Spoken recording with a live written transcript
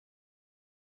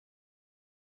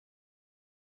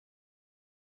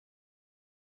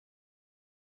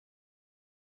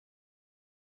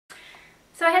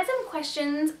So I had some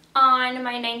questions on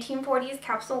my 1940s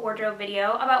capsule wardrobe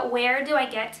video about where do I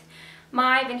get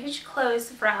my vintage clothes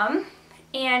from,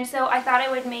 and so I thought I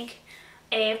would make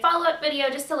a follow-up video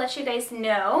just to let you guys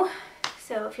know,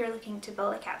 so if you're looking to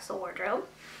build a capsule wardrobe.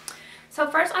 So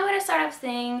first I'm going to start off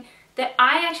saying that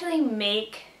I actually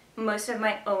make most of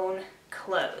my own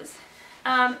clothes,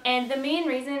 and the main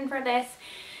reason for this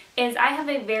is I have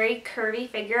a very curvy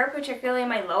figure, particularly in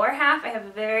my lower half. I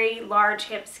have very large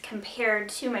hips compared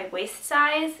to my waist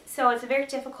size, so it's very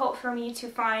difficult for me to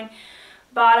find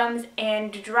bottoms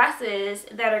and dresses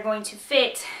that are going to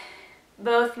fit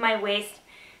both my waist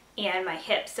and my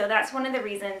hips. So that's one of the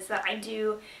reasons that I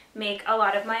do make a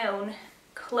lot of my own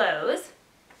clothes.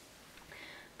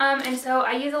 And so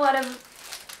I use a lot of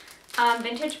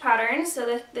vintage patterns.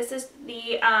 So this is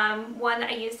the one that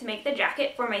I used to make the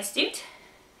jacket for my suit.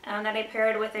 That I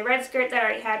paired with a red skirt that I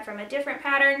already had from a different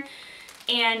pattern,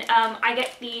 and I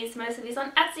get most of these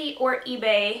on Etsy or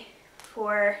eBay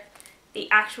for the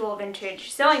actual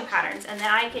vintage sewing patterns, and then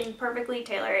I can perfectly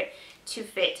tailor it to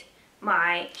fit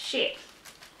my shape.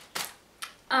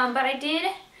 But I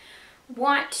did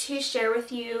want to share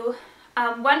with you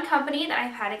one company that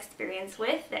I've had experience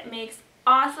with that makes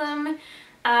awesome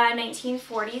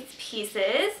 1940s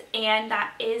pieces, and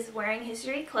that is Wearing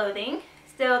History Clothing.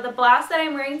 So the blouse that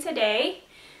I'm wearing today,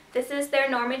 this is their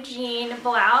Norma Jean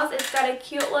blouse. It's got a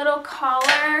cute little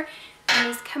collar and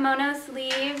these kimono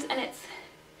sleeves, and it's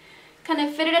kind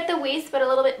of fitted at the waist but a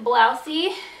little bit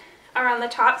blousey around the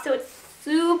top, so it's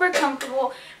super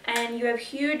comfortable and you have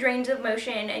huge range of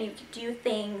motion and you can do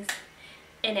things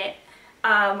in it,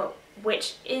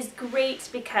 which is great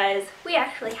because we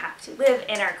actually have to live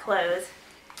in our clothes.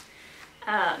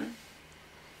 And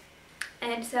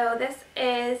so this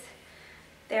is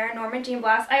their Norma Jean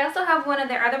blouse. I also have one of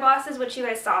their other blouses, which you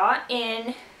guys saw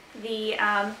in the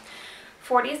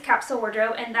 40s capsule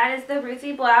wardrobe, and that is the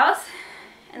Ruthie blouse,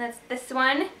 and that's this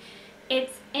one.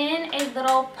 It's in a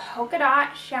little polka dot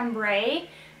chambray,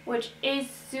 which is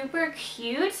super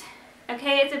cute.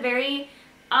 Okay, it's a very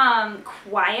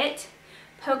quiet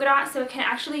polka dot, so it can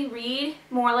actually read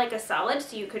more like a solid,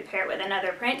 so you could pair it with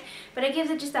another print, but it gives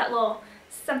it just that little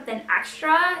something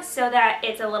extra so that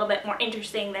it's a little bit more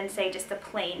interesting than, say, just a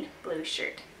plain blue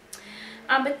shirt.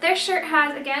 But this shirt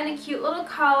has, again, a cute little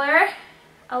collar,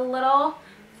 a little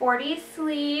 40s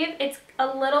sleeve. It's a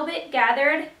little bit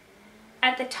gathered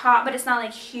at the top, but it's not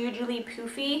like hugely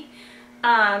poofy.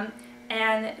 And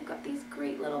I've got these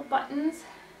great little buttons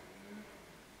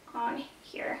on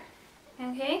here.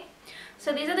 Okay,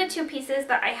 so these are the two pieces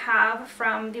that I have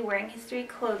from the Wearing History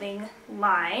Clothing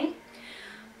line.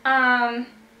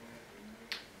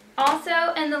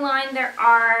 Also in the line there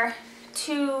are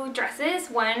two dresses,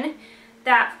 one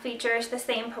that features the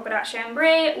same polka dot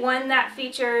chambray, one that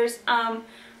features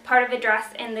part of a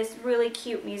dress in this really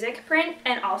cute music print,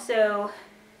 and also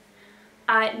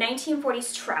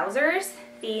 1940s trousers,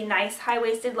 the nice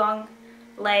high-waisted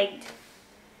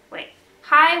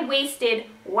high-waisted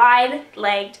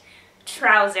wide-legged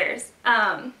trousers.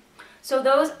 So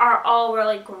those are all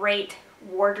really great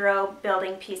wardrobe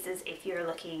building pieces if you're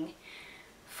looking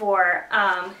for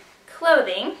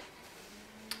clothing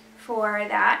for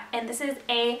that. And this is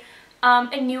a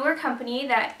newer company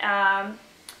that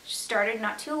started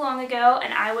not too long ago,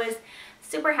 and I was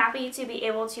super happy to be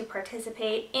able to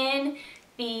participate in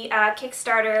the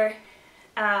Kickstarter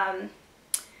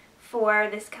for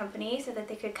this company so that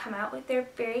they could come out with their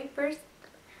very first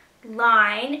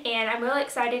line, and I'm really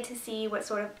excited to see what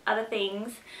sort of other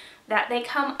things that they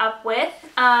come up with.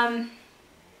 I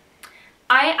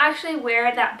actually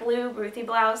wear that blue Ruthie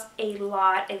blouse a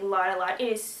lot. It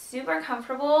is super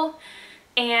comfortable,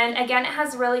 and again, it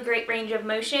has really great range of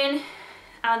motion.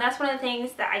 That's one of the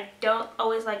things that I don't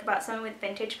always like about sewing with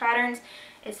vintage patterns,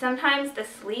 is sometimes the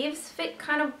sleeves fit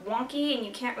kind of wonky and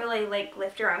you can't really like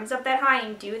lift your arms up that high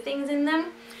and do things in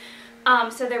them.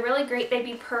 So they're really great. They'd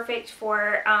be perfect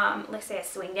for, let's say, a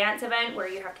swing dance event where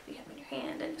you have to be having your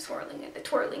hand and swirling and the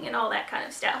twirling and all that kind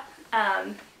of stuff.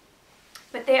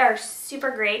 But they are super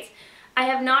great. I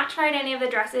have not tried any of the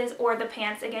dresses or the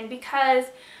pants, again, because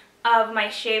of my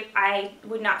shape. I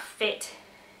would not fit,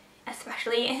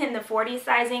 especially in the 40s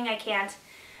sizing. I can't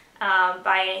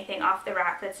buy anything off the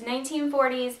rack that's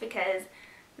 1940s because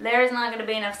there's not going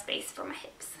to be enough space for my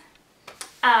hips.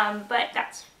 But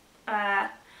that's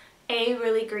a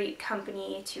really great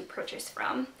company to purchase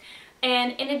from.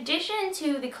 And in addition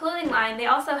to the clothing line, they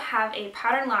also have a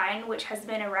pattern line which has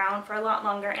been around for a lot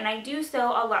longer, and I do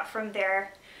sew a lot from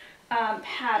their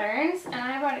patterns, and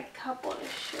I brought a couple to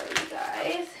show you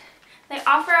guys. They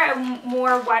offer a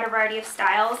more wider variety of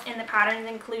styles in the patterns,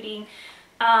 including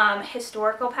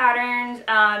historical patterns,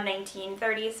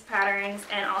 1930s patterns,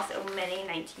 and also many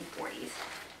 1940s.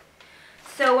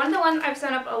 So one of the ones I've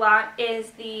sewn up a lot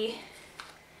is the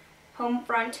home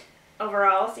front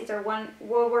overalls. These are World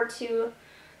War II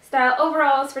style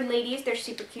overalls for ladies. They're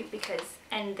super cute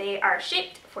and they are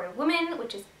shaped for women,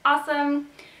 which is awesome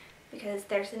because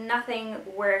there's nothing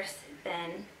worse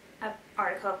than an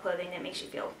article of clothing that makes you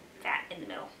feel fat in the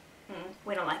middle.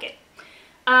 We don't like it.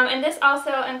 And this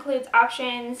also includes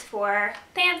options for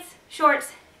pants,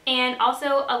 shorts, and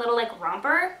also a little like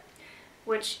romper,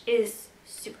 which is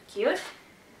super cute.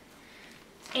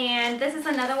 And this is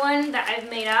another one that I've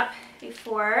made up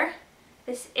before.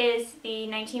 This is the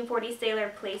 1940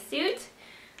 sailor playsuit,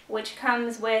 which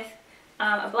comes with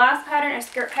a blouse pattern, a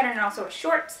skirt pattern, and also a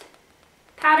shorts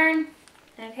pattern.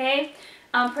 Okay,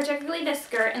 particularly the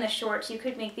skirt and the shorts, you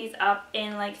could make these up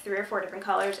in like 3 or 4 different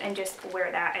colors and just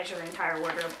wear that as your entire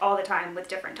wardrobe all the time with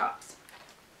different tops.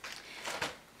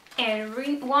 And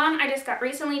one I just got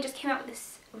recently just came out with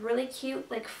this really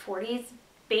cute like 40s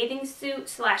bathing suit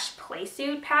slash play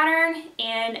suit pattern,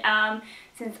 and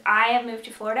since I have moved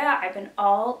to Florida, I've been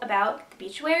all about the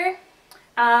beach wear.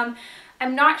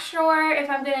 I'm not sure if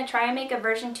I'm going to try and make a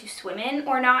version to swim in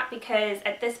or not, because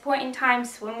at this point in time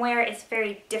swimwear is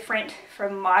very different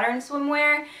from modern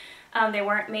swimwear. They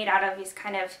weren't made out of these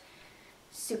kind of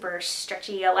super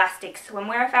stretchy elastic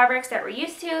swimwear fabrics that we're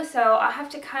used to, so I'll have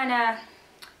to kind of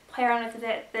play around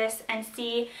with this and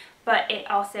see, but it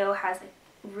also has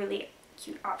a really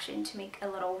cute option to make a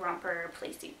little romper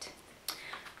playsuit.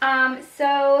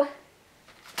 So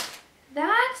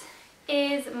that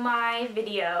is my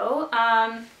video.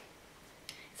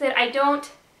 So I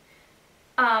don't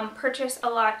purchase a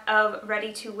lot of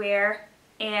ready-to-wear,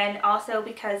 and also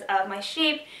because of my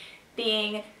shape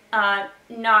being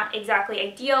not exactly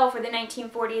ideal for the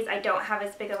 1940s, I don't have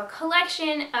as big of a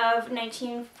collection of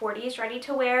 1940s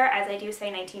ready-to-wear as I do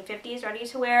say 1950s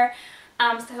ready-to-wear.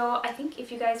 So I think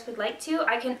if you guys would like to,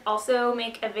 I can also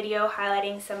make a video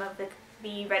highlighting some of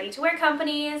the ready-to-wear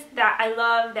companies that I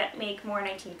love that make more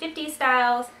 1950s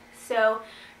styles. So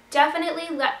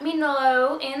definitely let me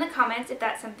know in the comments if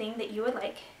that's something that you would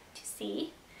like to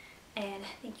see. And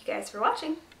thank you guys for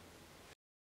watching.